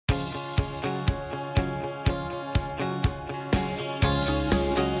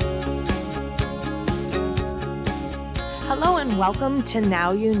Hello and welcome to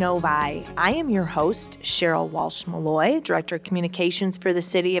Now You Novi. I am your host, Cheryl Walsh-Malloy, Director of Communications for the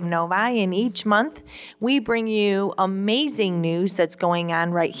City of Novi, and each month we bring you amazing news that's going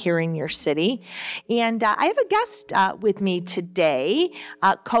on right here in your city. And I have a guest with me today,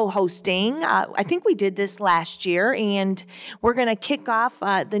 co-hosting. I think we did this last year, and we're going to kick off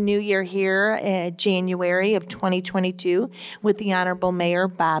the new year here January of 2022 with the Honorable Mayor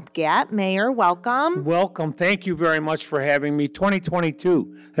Bob Gatt. Mayor, welcome. Welcome. Thank you very much for having me.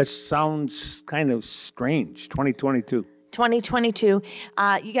 2022. That sounds kind of strange. 2022. 2022.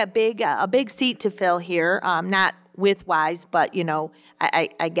 You got a big seat to fill here. Not width-wise, but,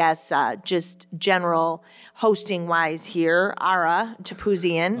 I guess just general hosting-wise here. Ara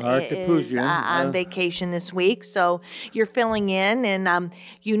Tapuzian is on vacation this week, so you're filling in, and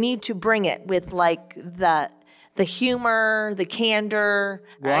you need to bring it with, like, the humor, the candor.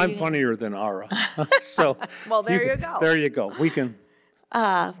 Well, I'm funnier than Ara. So well, there you go. There you go. We can.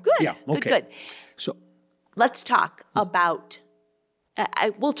 Good. Yeah. Okay. Good. So let's talk about.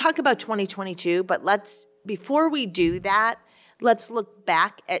 We'll talk about 2022, but before we do that, let's look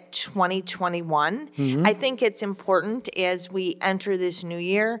back at 2021. Mm-hmm. I think it's important as we enter this new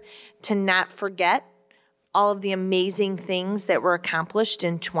year to not forget all of the amazing things that were accomplished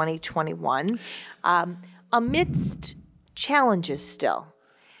in 2021. Amidst challenges still.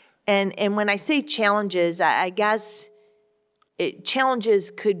 And when I say challenges, I guess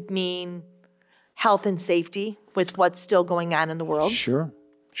challenges could mean health and safety with what's still going on in the world. Sure,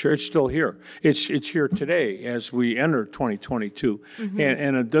 it's still here. It's here today as we enter 2022. Mm-hmm.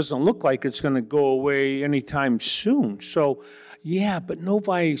 And it doesn't look like it's going to go away anytime soon. So, yeah, but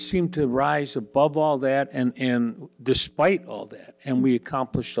Novi seemed to rise above all that and despite all that, and we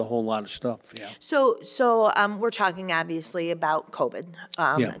accomplished a whole lot of stuff. Yeah. So we're talking obviously about COVID,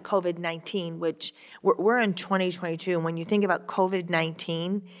 COVID-19, which we're in 2022. And when you think about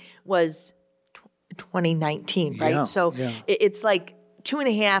COVID-19 was 2019, right? Yeah, so it's like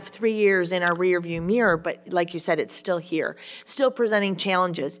 2.5, 3 years in our rearview mirror, but like you said, it's still here, still presenting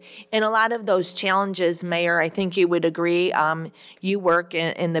challenges. And a lot of those challenges, Mayor, I think you would agree, you work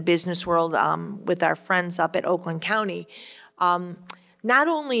in the business world with our friends up at Oakland County, not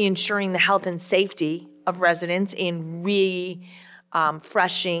only ensuring the health and safety of residents in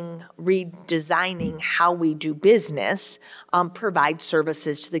redesigning how we do business, provide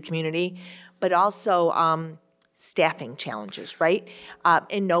services to the community, but also staffing challenges, right?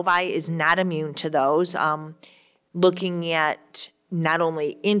 And Novi is not immune to those. Looking at not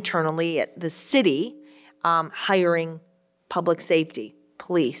only internally at the city, hiring public safety,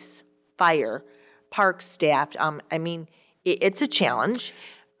 police, fire, park staff. It's a challenge.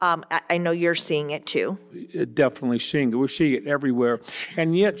 I know you're seeing it too. Definitely seeing it. We're seeing it everywhere.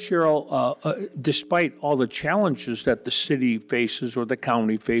 And yet, Cheryl, despite all the challenges that the city faces or the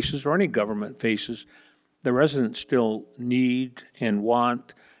county faces or any government faces, the residents still need and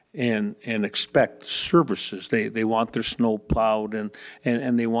want and expect services. They want their snow plowed and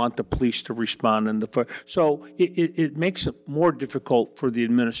they want the police to respond. So it makes it more difficult for the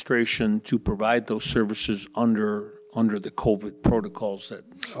administration to provide those services under the COVID protocols that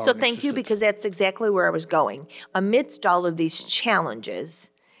are So thank you, because that's exactly where I was going. Amidst all of these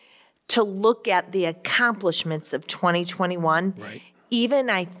challenges, to look at the accomplishments of 2021, right, even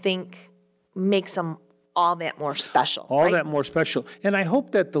I think makes them all that more special. That more special. And I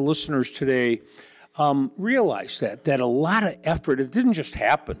hope that the listeners today realize that a lot of effort, it didn't just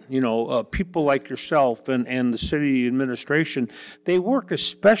happen. People like yourself and the city administration, they work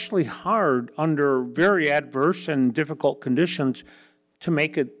especially hard under very adverse and difficult conditions to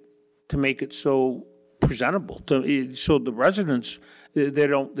make it so presentable, so the residents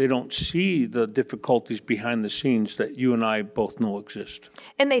they don't see the difficulties behind the scenes that you and I both know exist.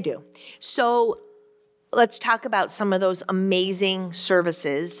 And they do. So let's talk about some of those amazing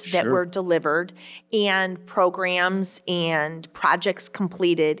services that were delivered and programs and projects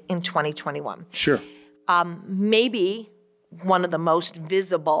completed in 2021. Sure. Maybe one of the most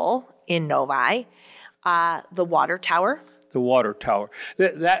visible in Novi, the water tower. The water tower.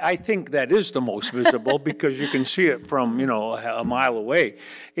 That I think that is the most visible because you can see it from, a mile away.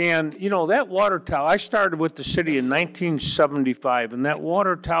 And, that water tower, I started with the city in 1975, and that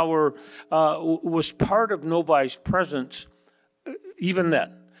water tower was part of Novi's presence even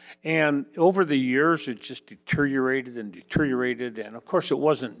then. And over the years, it just deteriorated, and of course, it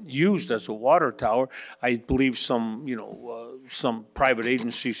wasn't used as a water tower. I believe some private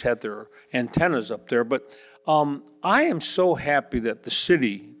agencies had their antennas up there, but I am so happy that the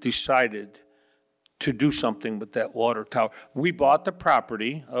city decided to do something with that water tower. We bought the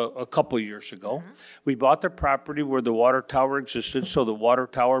property a couple years ago. We bought the property where the water tower existed, so the water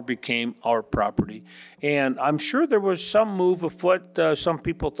tower became our property. And I'm sure there was some move afoot. Some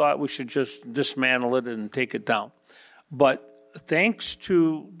people thought we should just dismantle it and take it down. But thanks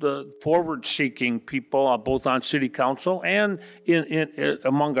to the forward-seeking people, both on city council and in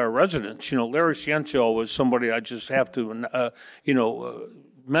among our residents, Larry Ciencio was somebody I just have to,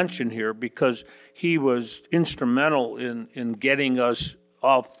 mention here, because he was instrumental in getting us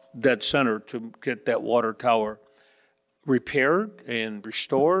off dead center to get that water tower repaired and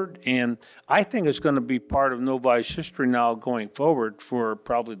restored. And I think it's going to be part of Novi's history now going forward for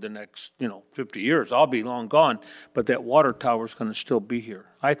probably the next, 50 years. I'll be long gone, but that water tower is going to still be here.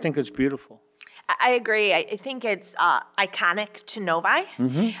 I think it's beautiful. I agree. I think it's iconic to Novi.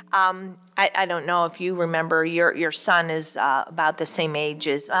 I don't know if you remember, your son is about the same age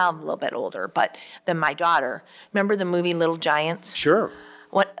as, a little bit older, but than my daughter. Remember the movie Little Giants? Sure.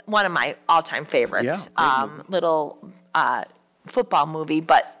 One of my all-time favorites. Little football movie,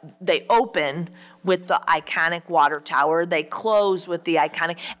 but they open with the iconic water tower. They close with the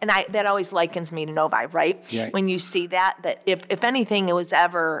iconic, and that always likens me to Novi, right? Yeah. When you see that if anything, it was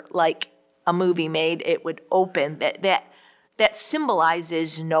ever like a movie made, it would open that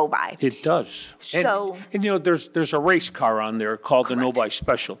symbolizes Novi. It does. So, and there's a race car on there called the Novi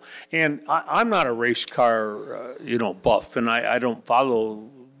Special, and I'm not a race car buff, and I don't follow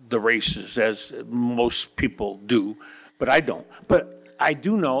the races as most people do, but I don't. But I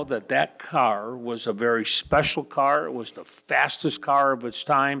do know that car was a very special car. It was the fastest car of its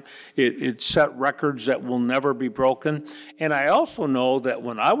time. It set records that will never be broken. And I also know that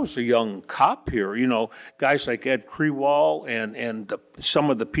when I was a young cop here, guys like Ed Krewall and some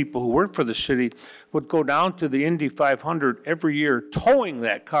of the people who worked for the city would go down to the Indy 500 every year towing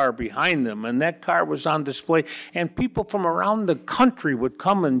that car behind them. And that car was on display. And people from around the country would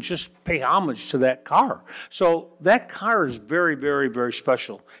come and just pay homage to that car. So that car is very, very, very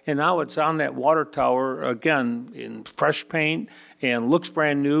special. And now it's on that water tower, again, in fresh paint and looks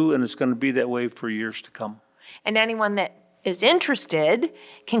brand new, and it's going to be that way for years to come. And anyone that is interested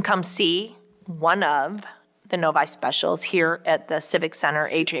can come see one of the Novi specials here at the Civic Center.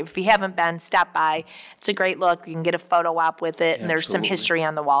 AJ, if you haven't been, stop by. It's a great look. You can get a photo op with it, and there's some history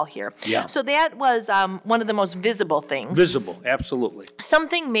on the wall here. Yeah. So that was one of the most visible things. Visible, absolutely.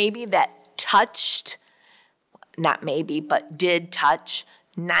 Something maybe that touched, not maybe, but did touch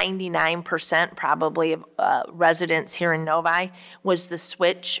 99% probably of residents here in Novi was the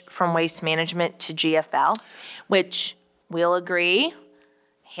switch from waste management to GFL, which we'll agree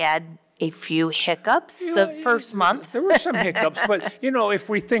had a few hiccups the first month. There were some hiccups, but, if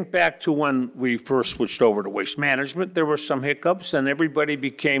we think back to when we first switched over to waste management, there were some hiccups, and everybody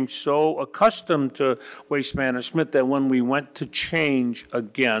became so accustomed to waste management that when we went to change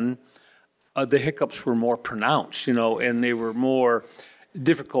again, the hiccups were more pronounced, and they were more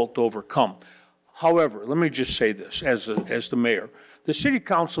difficult to overcome. However, let me just say this, as the mayor, the city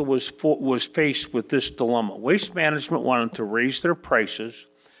council was faced with this dilemma. Waste management wanted to raise their prices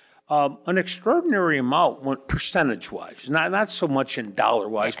an extraordinary amount, percentage-wise, not so much in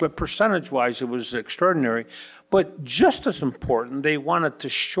dollar-wise, but percentage-wise, it was extraordinary. But just as important, they wanted to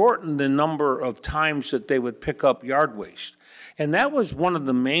shorten the number of times that they would pick up yard waste. And that was one of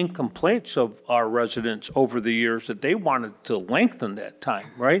the main complaints of our residents over the years, that they wanted to lengthen that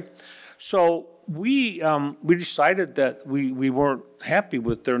time, right? So we decided that we weren't happy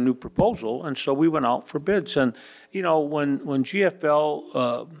with their new proposal, and so we went out for bids. And, when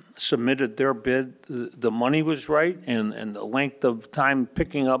GFL submitted their bid, the money was right, and the length of time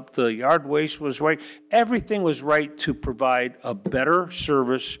picking up the yard waste was right. Everything was right to provide a better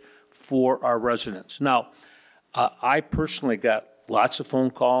service for our residents. Now, I personally got lots of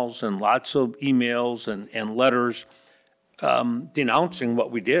phone calls and lots of emails and letters denouncing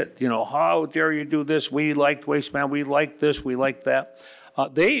what we did. How dare you do this? We liked Waste Man. We liked this. We liked that.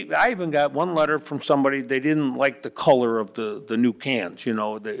 I even got one letter from somebody, they didn't like the color of the new cans.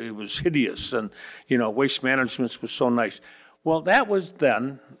 It was hideous, and, Waste Management was so nice. Well, that was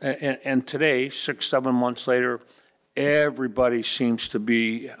then, and today, 6-7 months later, everybody seems to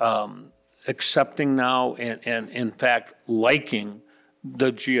be accepting now and in fact, liking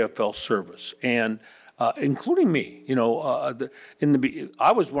the GFL service. And including me,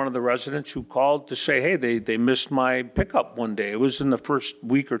 I was one of the residents who called to say, hey, they missed my pickup one day. It was in the first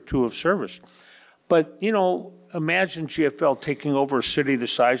week or two of service. But, imagine GFL taking over a city the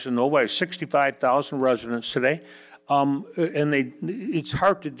size of Novi, 65,000 residents today. And it's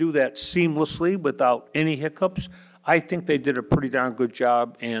hard to do that seamlessly without any hiccups. I think they did a pretty darn good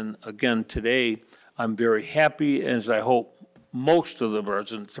job. And again, today, I'm very happy, as I hope most of the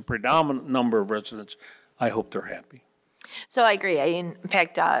residents, the predominant number of residents, I hope they're happy. So I agree. In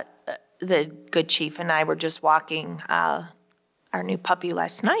fact, the good chief and I were just walking our new puppy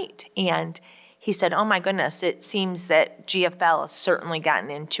last night, and he said, oh my goodness, it seems that GFL has certainly gotten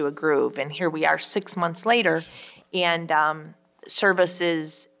into a groove, and here we are 6 months later, and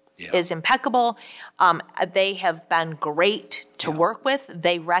services is impeccable. They have been great to work with.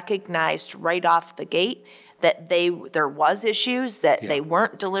 They recognized right off the gate that there was issues, that they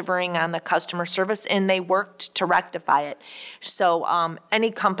weren't delivering on the customer service, and they worked to rectify it. So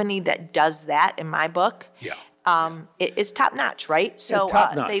any company that does that, in my book, it is top notch, right? So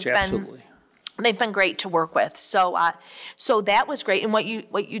top-notch, absolutely. They've been great to work with. So so that was great. And what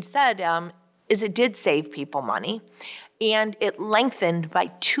you'd said is it did save people money. And it lengthened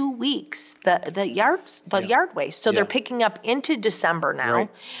by 2 weeks the yard waste. So they're picking up into December now,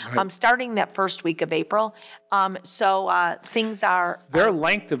 starting that first week of April. So things are their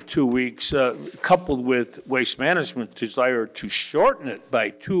length of 2 weeks, coupled with Waste Management's desire to shorten it by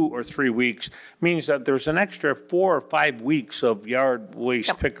 2 or 3 weeks, means that there's an extra 4 or 5 weeks of yard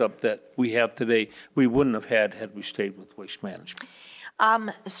waste pickup that we have today we wouldn't have had we stayed with Waste Management.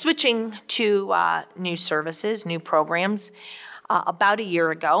 Switching to new services, new programs, about a year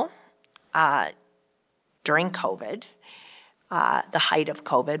ago, during COVID, the height of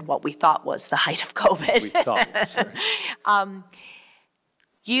COVID, what we thought was the height of COVID. We thought it was, right.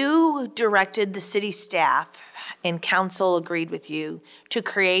 You directed the city staff, and council agreed with you, to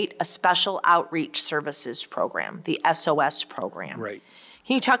create a special outreach services program, the SOS program. Right.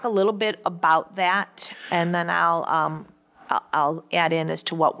 Can you talk a little bit about that, and then I'll add in as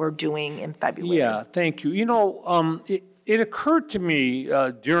to what we're doing in February. Yeah, thank you. You know, it occurred to me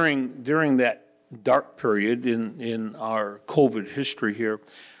during that dark period in our COVID history here,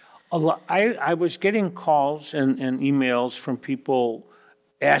 I was getting calls and emails from people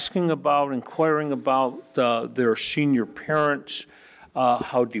inquiring about their senior parents,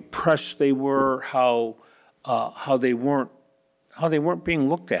 how depressed they were, how they weren't being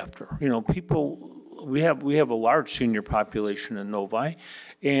looked after. You know, people. We have a large senior population in Novi,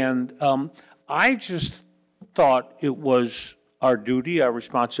 and I just thought it was our duty, our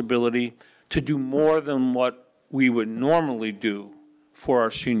responsibility, to do more than what we would normally do for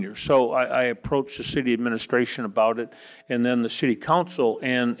our seniors. So I approached the city administration about it, and then the city council,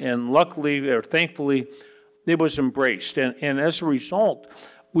 and luckily or thankfully, it was embraced. And as a result,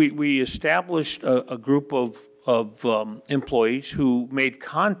 we established a group of employees who made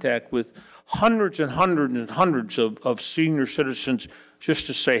contact with hundreds and hundreds and hundreds of senior citizens just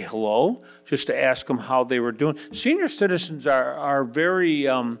to say hello, just to ask them how they were doing. Senior citizens are very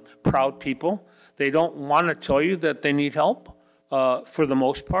proud people. They don't want to tell you that they need help for the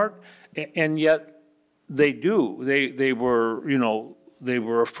most part, and yet they do. They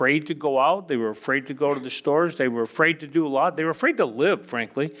were afraid to go out. They were afraid to go to the stores. They were afraid to do a lot. They were afraid to live,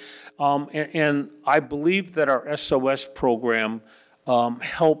 frankly. And I believe that our SOS program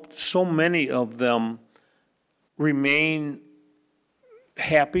helped so many of them remain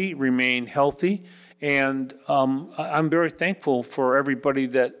happy, remain healthy. And I'm very thankful for everybody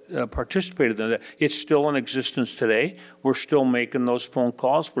that participated in that. It's still in existence today. We're still making those phone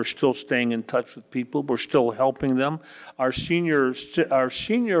calls. We're still staying in touch with people. We're still helping them. Our senior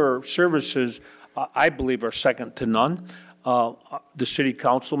services, I believe, are second to none. The city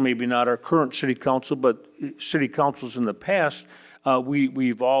council, maybe not our current city council, but city councils in the past,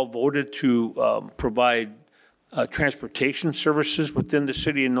 we've all voted to provide transportation services within the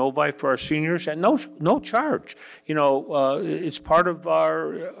city of Novi for our seniors at no charge. You know, it's part of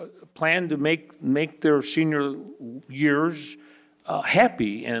our plan to make their senior years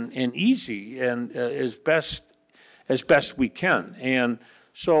happy and easy and as best we can. And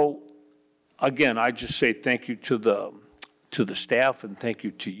so, again, I just say thank you to the staff, and thank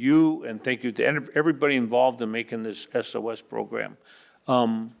you to you, and thank you to everybody involved in making this SOS program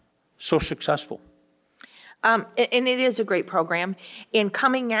so successful. And it is a great program. And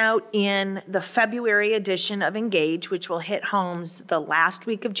coming out in the February edition of Engage, which will hit homes the last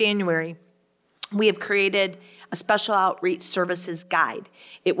week of January, we have created a special outreach services guide.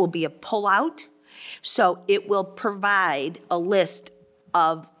 It will be a pullout, so it will provide a list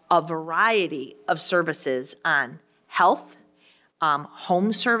of a variety of services on health,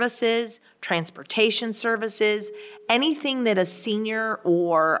 home services, transportation services, anything that a senior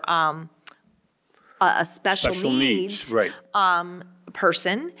or a special needs right.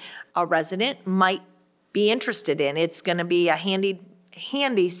 Person, a resident, might be interested in. It's going to be a handy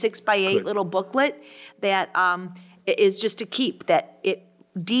 6x8 Good. little booklet that is just to keep, that it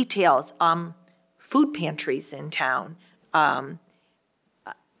details food pantries in town,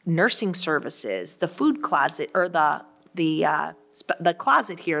 nursing services, the food closet, or the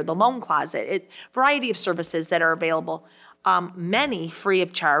closet here, the loan closet, variety of services that are available, many free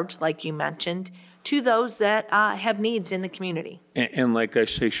of charge, like you mentioned, to those that have needs in the community. And like I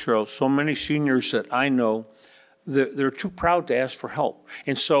say, Cheryl, so many seniors that I know, they're too proud to ask for help.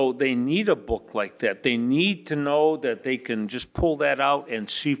 And so they need a book like that. They need to know that they can just pull that out and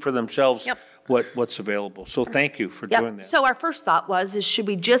see for themselves what's available. So thank you for doing that. So our first thought is should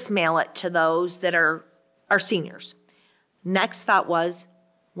we just mail it to those that are seniors? Next thought was,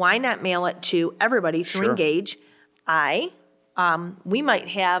 why not mail it to everybody through Engage? We might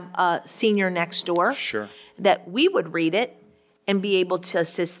have a senior next door that we would read it and be able to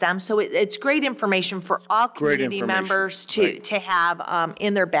assist them. So it's great information for all community members to have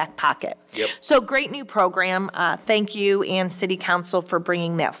in their back pocket. So great new program. Thank you and City Council for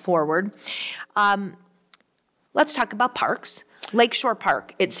bringing that forward. Let's talk about parks. Lakeshore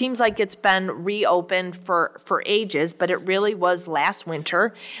Park. It seems like it's been reopened for ages, but it really was last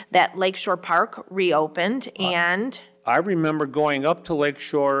winter that Lakeshore Park reopened. And I remember going up to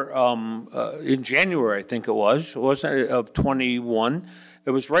Lakeshore in January, I think it was, wasn't it, of 21.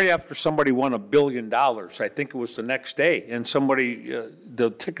 It was right after somebody won $1 billion. I think it was the next day, and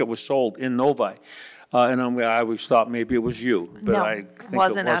the ticket was sold in Novi. And I always thought maybe it was you, but I think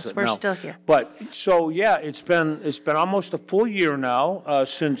wasn't it wasn't us. We're still here. But so it's been almost a full year now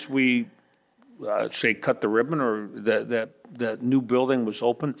since we cut the ribbon or that new building was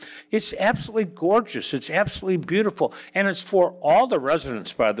open. It's absolutely gorgeous. It's absolutely beautiful, and it's for all the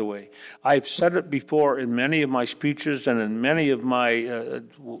residents. By the way, I've said it before in many of my speeches and in many of my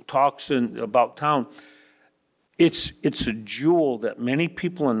talks about town. It's a jewel that many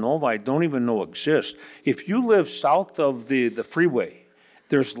people in Novi don't even know exists. If you live south of the freeway,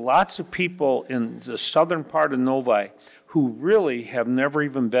 there's lots of people in the southern part of Novi who really have never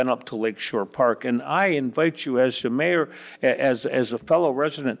even been up to Lakeshore Park. And I invite you as a mayor, as a fellow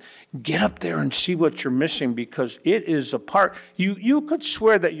resident, get up there and see what you're missing, because it is a park. You could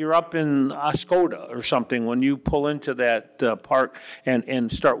swear that you're up in Oscoda or something when you pull into that park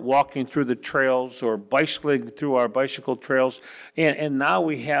and start walking through the trails or bicycling through our bicycle trails. And now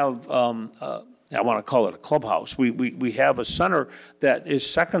we have I want to call it a clubhouse. We have a center that is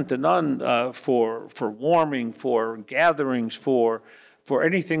second to none for warming, for gatherings, for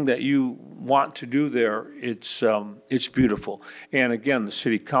anything that you want to do there. It's beautiful. And again, the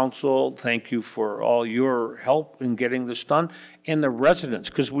City Council, thank you for all your help in getting this done, and the residents,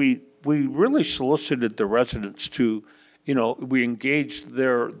 because we really solicited the residents to. We engaged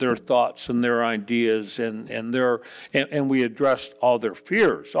their thoughts and their ideas and we addressed all their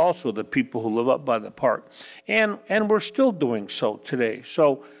fears, also the people who live up by the park. And we're still doing so today.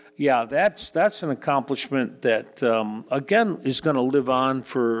 So that's an accomplishment that again is going to live on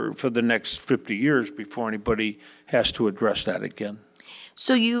for the next 50 years before anybody has to address that again.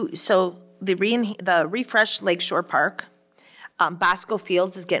 So the refreshed Lakeshore Park, Bosco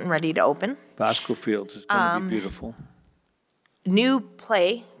Fields is getting ready to open. Bosco Fields is going to be beautiful. New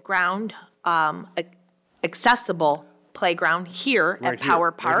playground, accessible playground here at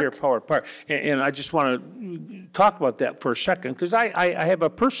Power Park. Right here at Power Park. And I just want to talk about that for a second, because I have a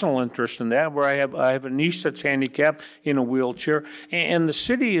personal interest in that, where I have a niece that's handicapped in a wheelchair, and the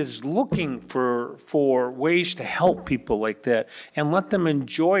city is looking for ways to help people like that and let them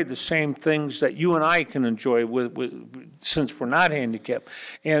enjoy the same things that you and I can enjoy since we're not handicapped.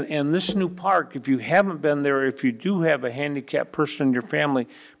 And this new park, if you haven't been there, if you do have a handicapped person in your family,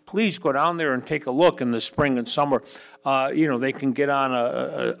 please go down there and take a look in the spring and summer. They can get on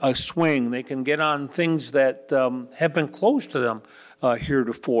a swing. They can get on things that have been closed to them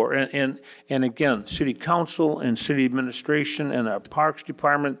heretofore. And again, City Council and City Administration and our Parks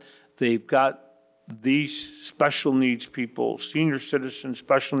Department, they've got these special needs people, senior citizens,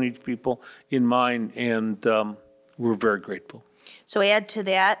 special needs people in mind, and we're very grateful. So add to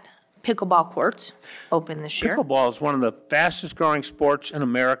that, pickleball courts open this year. Pickleball is one of the fastest growing sports in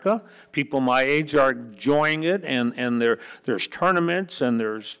America. People my age are enjoying it, and there's tournaments, and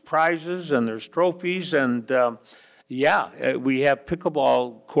there's prizes, and there's trophies, and we have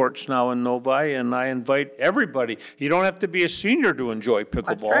pickleball courts now in Novi, and I invite everybody. You don't have to be a senior to enjoy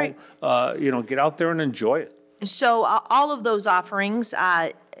pickleball. That's right. Get out there and enjoy it. So all of those offerings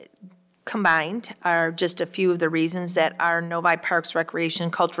combined are just a few of the reasons that our Novi Parks Recreation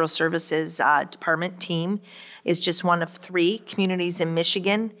and Cultural Services Department team is just one of 3 communities in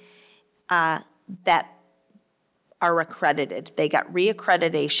Michigan that are accredited. They got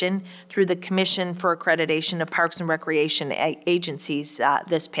reaccreditation through the Commission for Accreditation of Parks and Recreation Agencies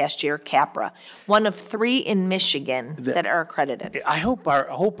this past year, CAPRA. One of 3 in Michigan that are accredited. I hope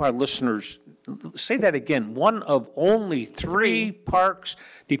our listeners say that again. One of only 3 parks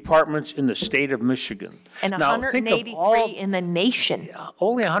departments in the state of Michigan. And 183 in the nation.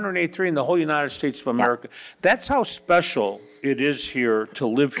 Only 183 in the whole United States of America. Yep. That's how special it is here to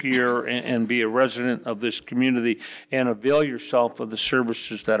live here and be a resident of this community and avail yourself of the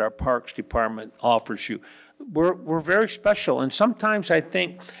services that our Parks Department offers you. We're very special, and sometimes I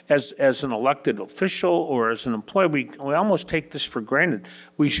think as an elected official or as an employee, we almost take this for granted.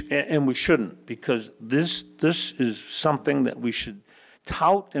 We shouldn't, because this is something that we should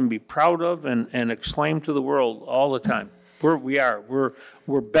tout and be proud of and exclaim to the world all the time.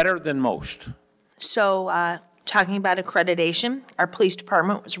 We're better than most. So, talking about accreditation, our police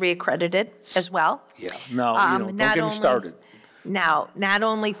department was reaccredited as well. Yeah, no, don't get me started. Now, not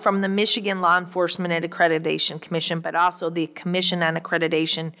only from the Michigan Law Enforcement and Accreditation Commission, but also the Commission on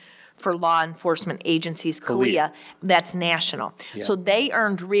Accreditation for Law Enforcement Agencies, CALEA, that's national. Yeah. So they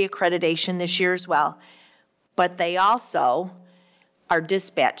earned reaccreditation this year as well. But they also, our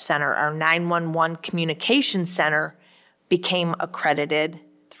dispatch center, our 911 communication center, became accredited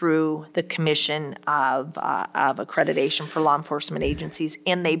through the Commission of Accreditation for Law Enforcement Agencies,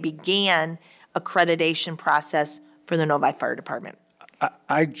 and they began accreditation process for the Novi Fire Department.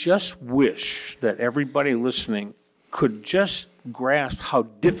 I just wish that everybody listening could just grasp how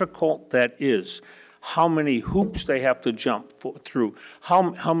difficult that is, how many hoops they have to jump through,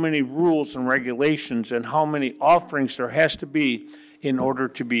 how many rules and regulations and how many offerings there has to be in order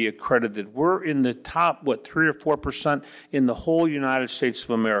to be accredited. We're in the top, 3 or 4% in the whole United States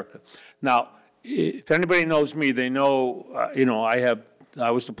of America. Now, if anybody knows me, they know, I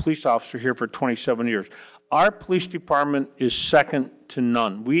was the police officer here for 27 years. Our police department is second to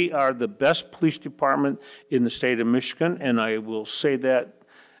none. We are the best police department in the state of Michigan, and I will say that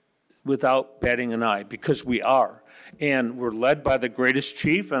without batting an eye, because we are. And we're led by the greatest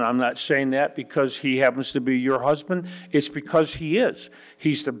chief, and I'm not saying that because he happens to be your husband. It's because he is.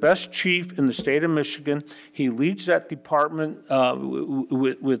 He's the best chief in the state of Michigan. He leads that department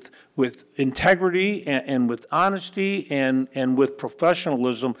with integrity and with honesty and with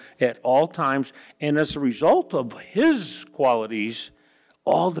professionalism at all times. And as a result of his qualities,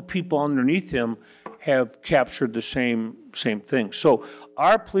 all the people underneath him have captured the same thing. So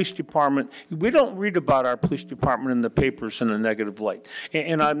our police department, we don't read about our police department in the papers in a negative light.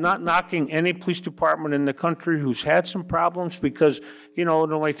 And I'm not knocking any police department in the country who's had some problems, because, it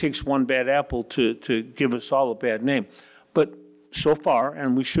only takes one bad apple to give us all a bad name. But so far,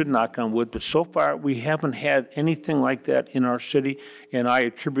 and we should knock on wood, but so far we haven't had anything like that in our city, and I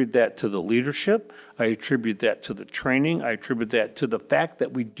attribute that to the leadership, I attribute that to the training, I attribute that to the fact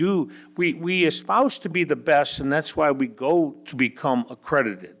that we espouse to be the best, and that's why we go to become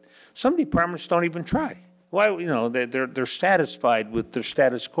accredited. Some departments don't even try. Why? They're satisfied with their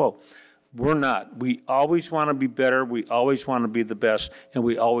status quo. We're not. We always want to be better. We always want to be the best, and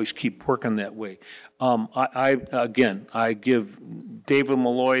we always keep working that way. I give David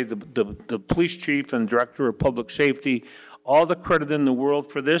Malloy, the police chief and director of public safety, all the credit in the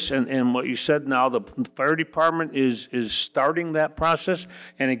world for this. And what you said now, the fire department is starting that process.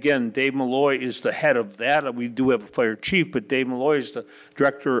 And again, Dave Malloy is the head of that. We do have a fire chief, but Dave Malloy is the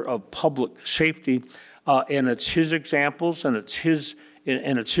director of public safety. And it's his examples and it's his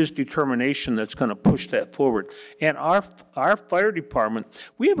determination that's going to push that forward. And our fire department,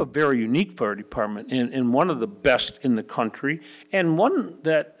 we have a very unique fire department and one of the best in the country, and one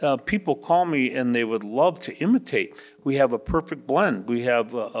that people call me and they would love to imitate. We have a perfect blend. We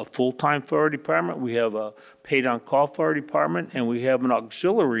have a full-time fire department, we have a paid-on-call fire department, and we have an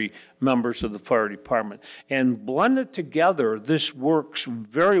auxiliary members of the fire department. And blended together, this works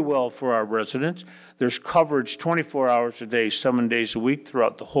very well for our residents. There's coverage 24 hours a day, 7 days a week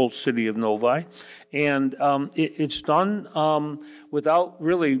throughout the whole city of Novi. And it's done without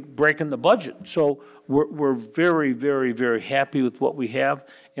really breaking the budget. So we're very, very, very happy with what we have.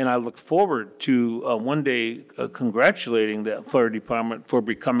 And I look forward to one day congratulating that fire department for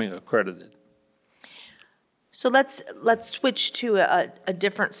becoming accredited. So let's switch to a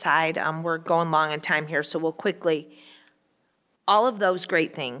different side. We're going long on time here, so we'll quickly. All of those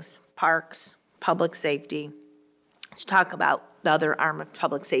great things, parks, public safety. Let's talk about the other arm of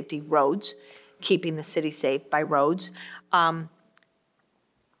public safety, roads, keeping the city safe by roads.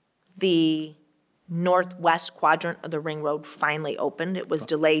 The northwest quadrant of the ring road finally opened. It was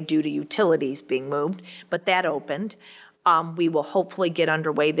delayed due to utilities being moved, but that opened. We will hopefully get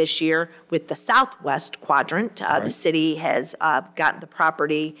underway this year with the southwest quadrant. The city has gotten the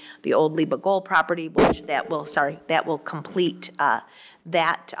property, the old Liba Gold property, which that will complete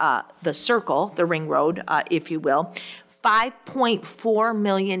the circle, the ring road, if you will. $5.4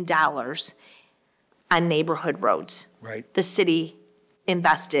 million on neighborhood roads. Right. The city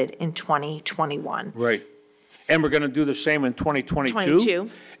invested in 2021. Right. And we're going to do the same in 2022.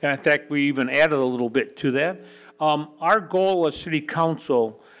 And in fact, we even added a little bit to that. Our goal as city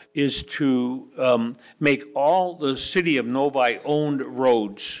council is to make all the city of Novi owned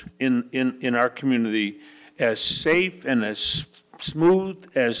roads in our community as safe and as smooth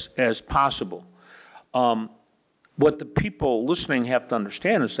as possible. What the people listening have to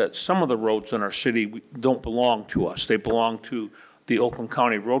understand is that some of the roads in our city don't belong to us. They belong to the Oakland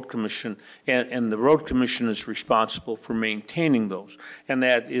County Road Commission, and the Road Commission is responsible for maintaining those. And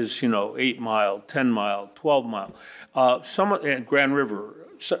that is, 8 mile, 10 mile, 12 mile. Grand River.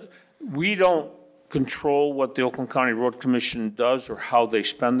 So we don't control what the Oakland County Road Commission does or how they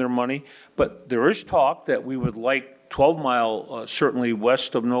spend their money, but there is talk that we would like 12 mile, certainly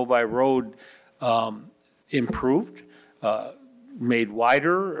west of Novi Road, improved, made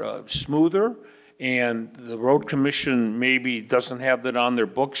wider, smoother, and the Road Commission maybe doesn't have that on their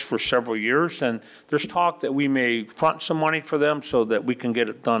books for several years, and there's talk that we may front some money for them so that we can get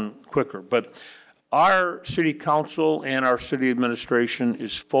it done quicker. But our city council and our city administration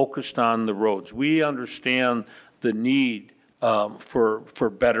is focused on the roads. We understand the need for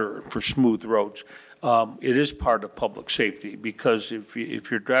smooth roads. It is part of public safety, because if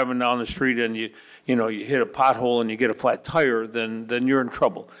you're driving down the street and you hit a pothole and you get a flat tire, then you're in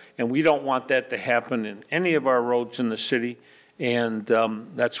trouble. And we don't want that to happen in any of our roads in the city, and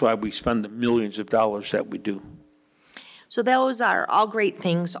that's why we spend the millions of dollars that we do. So those are all great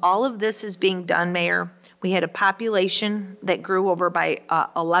things. All of this is being done, Mayor. We had a population that grew over by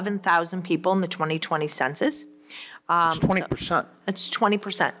 11,000 people in the 2020 census. It's 20%. It's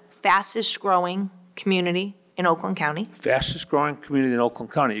 20%. Fastest growing community in Oakland County. Fastest growing community in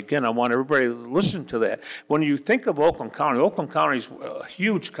Oakland County. Again, I want everybody to listen to that. When you think of Oakland County is a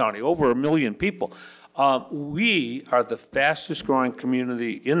huge county, over 1 million people. We are the fastest growing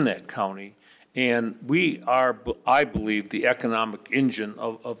community in that county, and we are, I believe, the economic engine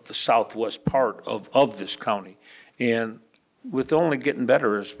of the southwest part of this county. And with only getting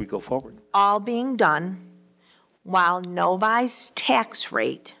better as we go forward. All being done while Novi's tax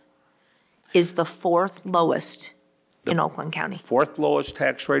rate is the fourth lowest in Oakland County. Fourth lowest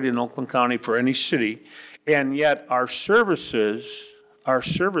tax rate in Oakland County for any city, and yet our services are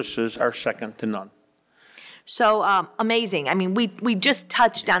second to none. So amazing. I mean, we just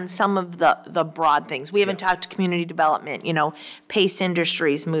touched on some of the broad things. We haven't talked community development, Pace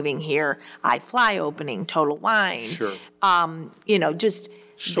Industries moving here, iFly opening, Total Wine. Sure.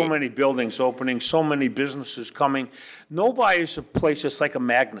 So many buildings opening, so many businesses coming. Novi is a place that's like a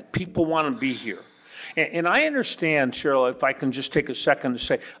magnet. People want to be here. And I understand, Cheryl, if I can just take a second to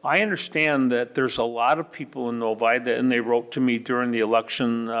say, I understand that there's a lot of people in Novi, and they wrote to me during the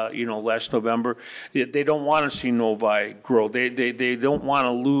election, last November. They don't want to see Novi grow. They don't want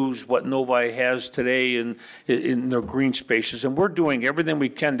to lose what Novi has today in their green spaces. And we're doing everything we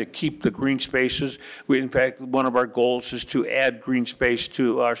can to keep the green spaces. In fact, one of our goals is to add green space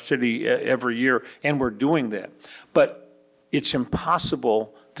to our city every year, and we're doing that. But it's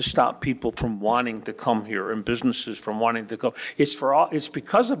impossible to stop people from wanting to come here and businesses from wanting to come. It's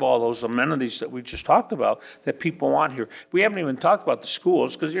because of all those amenities that we just talked about that people want here. We haven't even talked about the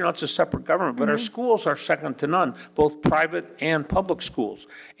schools because, it's a separate government, but our schools are second to none, both private and public schools.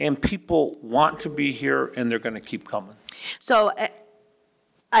 And people want to be here, and they're going to keep coming. So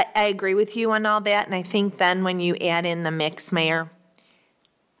I agree with you on all that, and I think then when you add in the mix, Mayor,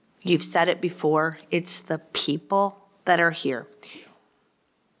 you've said it before, it's the people that are here.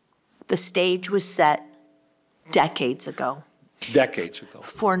 The stage was set decades ago.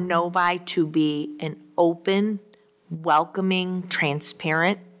 For Novi to be an open, welcoming,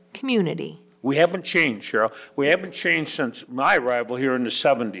 transparent community. We haven't changed, Cheryl. We haven't changed since my arrival here in the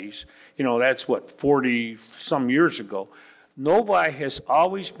 70s. That's 40-some years ago. Novi has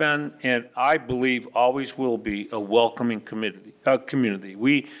always been, and I believe always will be, a welcoming community.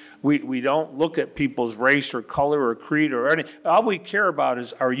 We don't look at people's race or color or creed or anything. All we care about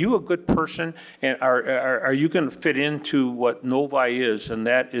is, are you a good person, and are you going to fit into what Novi is, and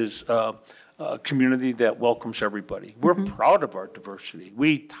that is a community that welcomes everybody. We're proud of our diversity.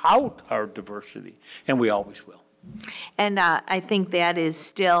 We tout our diversity, and we always will. And I think that is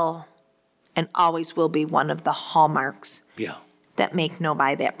still and always will be one of the hallmarks that make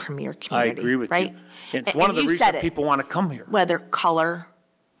Novi that premier community. I agree with right? you. It's one of the reasons people want to come here. Whether color,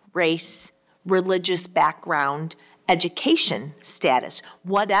 race, religious background, education status,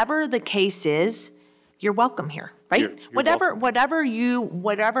 whatever the case is, you're welcome here, right? You're welcome. Whatever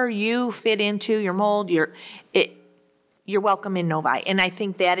you fit into, your mold, you're welcome in Novi. And I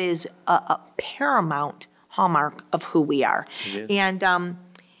think that is a paramount hallmark of who we are. It is.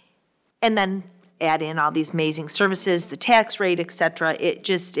 And then add in all these amazing services, the tax rate, et cetera.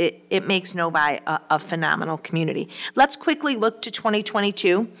 It makes Novi a phenomenal community. Let's quickly look to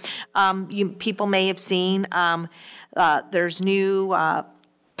 2022. People may have seen there's new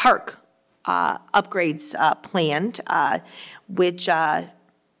park upgrades planned, which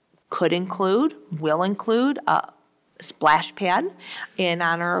will include splash pad in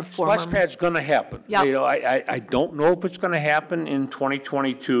honor of former. Splash pad's going to happen. Yep. You know, I don't know if it's going to happen in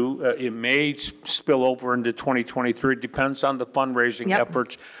 2022. It may spill over into 2023. It depends on the fundraising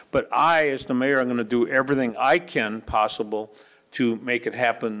efforts. But I, as the mayor, am going to do everything I can possible to make it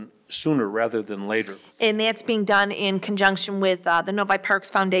happen sooner rather than later. And that's being done in conjunction with the Novi Parks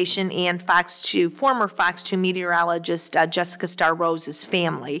Foundation and former Fox 2 meteorologist Jessica Star Rose's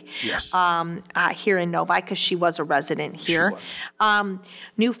family. Yes. Here in Novi, because she was a resident here. She was.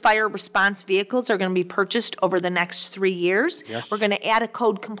 New fire response vehicles are going to be purchased over the next 3 years. Yes. We're going to add a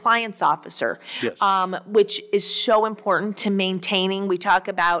code compliance officer, Yes. Which is so important to maintaining. We talk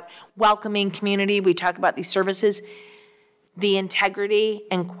about welcoming community. We talk about these services. The integrity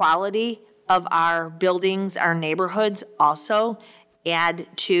and quality of our buildings, our neighborhoods also add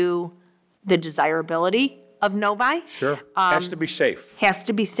to the desirability of Novi. Sure. Has to be safe. Has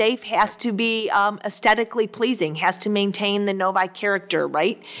to be safe, has to be aesthetically pleasing, has to maintain the Novi character,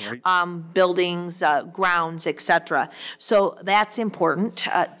 right? Buildings, grounds, et cetera. So that's important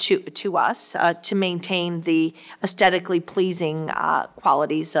to us to maintain the aesthetically pleasing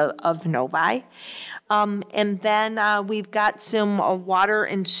qualities of Novi. And then we've got some water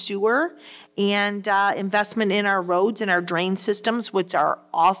and sewer and investment in our roads and our drain systems, which are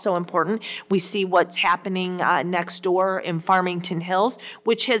also important. We see what's happening next door in Farmington Hills,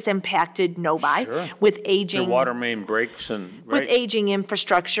 which has impacted Novi with aging. The water main breaks with aging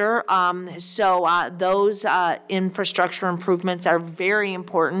infrastructure. So those infrastructure improvements are very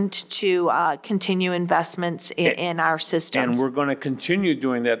important to continue investments in our systems. And we're going to continue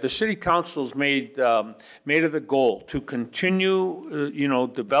doing that. The city council's made it a goal to continue,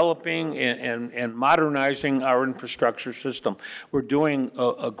 developing and modernizing our infrastructure system. We're doing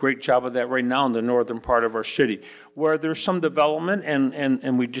a great job of that right now in the northern part of our city, where there's some development,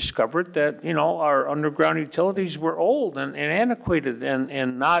 and we discovered that, our underground utilities were old and antiquated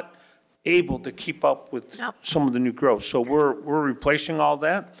and not able to keep up with some of the new growth. So we're replacing all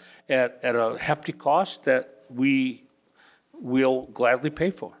that at a hefty cost that we will gladly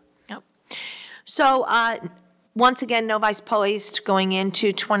pay for. Yep. So once again, Novi's poised going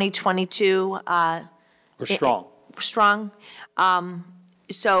into 2022. We're strong. Strong.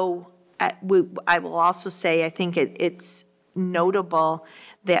 So I will also say I think it's notable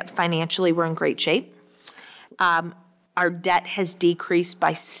that financially we're in great shape. Our debt has decreased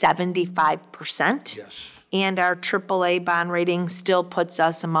by 75%. Yes. And our AAA bond rating still puts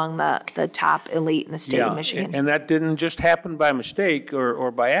us among the top elite in the state of Michigan. And that didn't just happen by mistake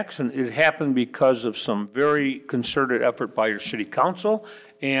or by accident. It happened because of some very concerted effort by your city council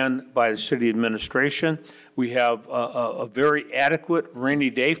and by the city administration. We have a very adequate rainy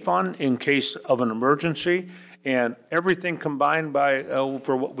day fund in case of an emergency. And everything combined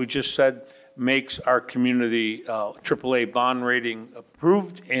for what we just said makes our community AAA bond rating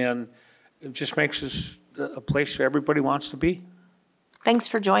approved, and it just makes us a place where everybody wants to be. Thanks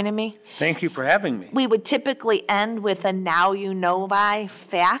for joining me. Thank you for having me. We would typically end with a now you know by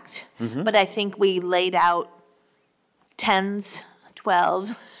fact, but I think we laid out 10s,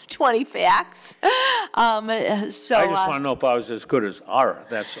 12, 20 facts. So I just want to know if I was as good as Ara,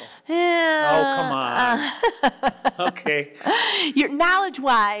 that's all. Yeah. Oh, come on. Okay.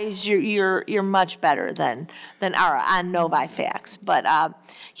 Knowledge-wise, you're much better than Ara on Novi facts. But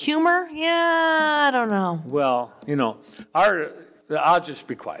humor, I don't know. Well, Ara, I'll just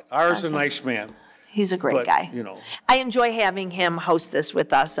be quiet. Ara's a nice man. He's a great guy. I enjoy having him host this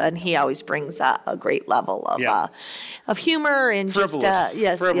with us, and he always brings a great level of humor and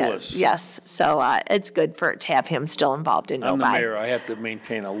frivolous. Yes. So it's good to have him still involved in Novi. I'm the mayor. I have to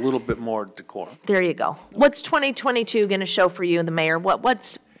maintain a little bit more decorum. There you go. What's 2022 going to show for you, the mayor?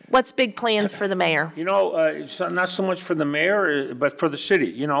 What's What's big plans for the mayor? It's not so much for the mayor, but for the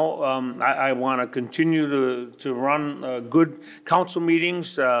city. I want to continue to run good council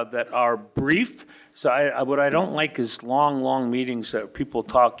meetings that are brief. So what I don't like is long meetings that people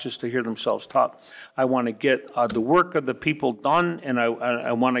talk just to hear themselves talk. I want to get the work of the people done, and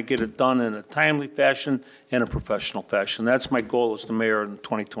I want to get it done in a timely fashion and a professional fashion. That's my goal as the mayor in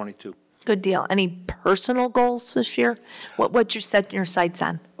 2022. Good deal. Any personal goals this year? What you're setting your sights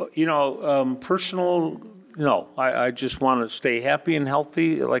on? Personal, no. I just want to stay happy and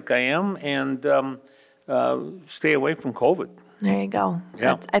healthy like I am, and stay away from COVID. There you go.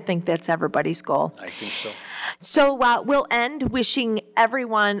 Yeah. I think that's everybody's goal. I think so. So we'll end wishing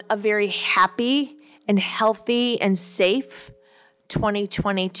everyone a very happy and healthy and safe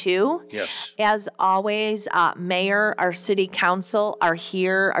 2022. Yes. As always, Mayor, our city council are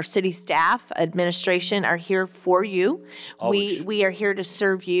here, our city staff, administration are here for you. Always. We are here to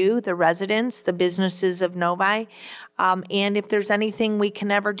serve you, the residents, the businesses of Novi. And if there's anything we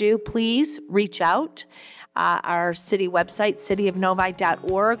can ever do, please reach out. Our city website,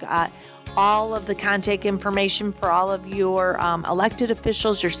 cityofnovi.org. All of the contact information for all of your elected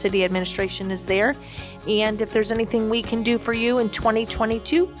officials, your city administration is there. And if there's anything we can do for you in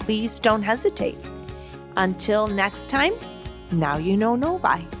 2022, please don't hesitate. Until next time, now you know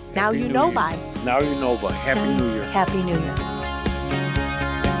Novi. Now you know Novi. Now you know Novi. Happy New Year. Happy New Year.